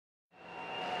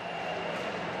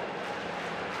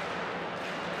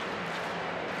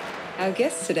Our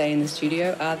guests today in the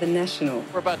studio are The National.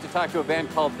 We're about to talk to a band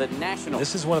called The National.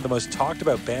 This is one of the most talked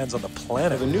about bands on the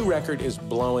planet. The new record is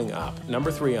blowing up,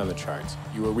 #3 on the charts.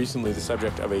 You were recently the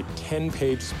subject of a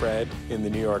 10-page spread in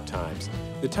the New York Times.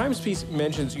 The Times piece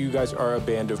mentions you guys are a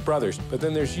band of brothers, but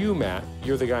then there's you, Matt.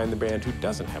 You're the guy in the band who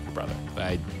doesn't have a brother.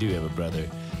 I do have a brother.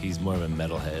 He's more of a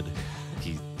metalhead.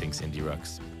 He thinks indie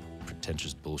rock's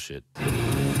pretentious bullshit.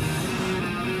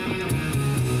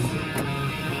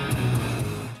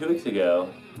 2 weeks ago,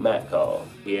 Matt called.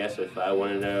 He asked if I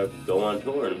wanted to go on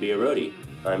tour and be a roadie.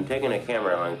 I'm taking a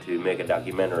camera along to make a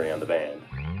documentary on the band.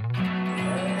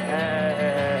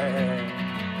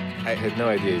 I had no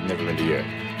idea you'd never been to Europe.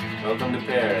 Welcome to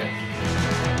Paris.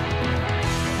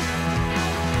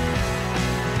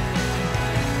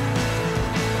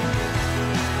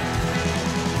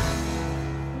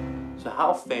 So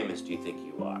how famous do you think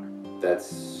you are?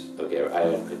 That's, okay,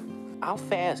 how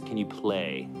fast can you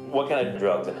play? What kind of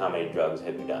drugs and how many drugs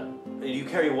have you done? Do you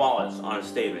carry wallets on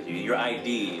stage with you, your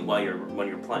ID when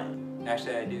you're playing?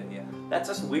 Actually, I do, yeah. That's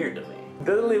just weird to me.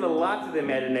 Doesn't leave a lot to the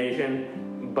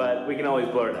imagination, but we can always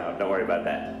blur it out. Don't worry about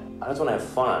that. I just want to have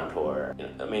fun on tour.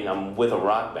 I mean, I'm with a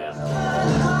rock band.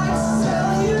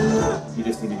 You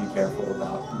just need to be careful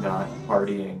about not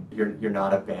partying. You're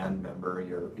not a band member.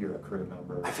 You're a crew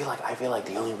member. I feel like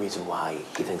the only reason why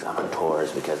he thinks I'm on tour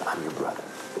is because I'm your brother.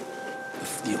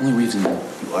 The only reason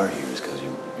you are here is because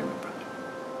you're my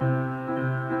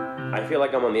brother. I feel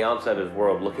like I'm on the outside of his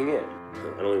world looking in.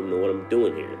 I don't even know what I'm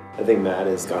doing here. I think Matt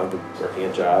has gone from working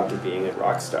a job to being a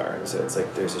rock star, and so it's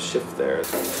like there's a shift there. Do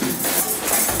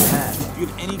you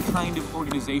have any kind of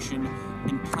organization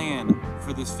and plan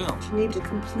for this film? You need to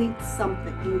complete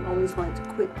something. You always want to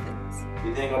quit things. Do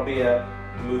you think I'll be a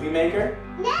movie maker?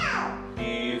 No! Do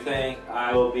you think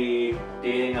I will be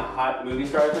dating a hot movie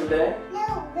star someday?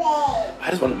 No way! I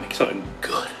just want to make something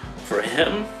good for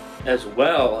him as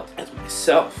well as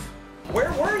myself.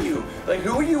 Where were you? Like,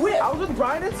 who were you with? I was with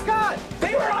Brian and Scott.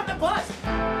 They were on the bus!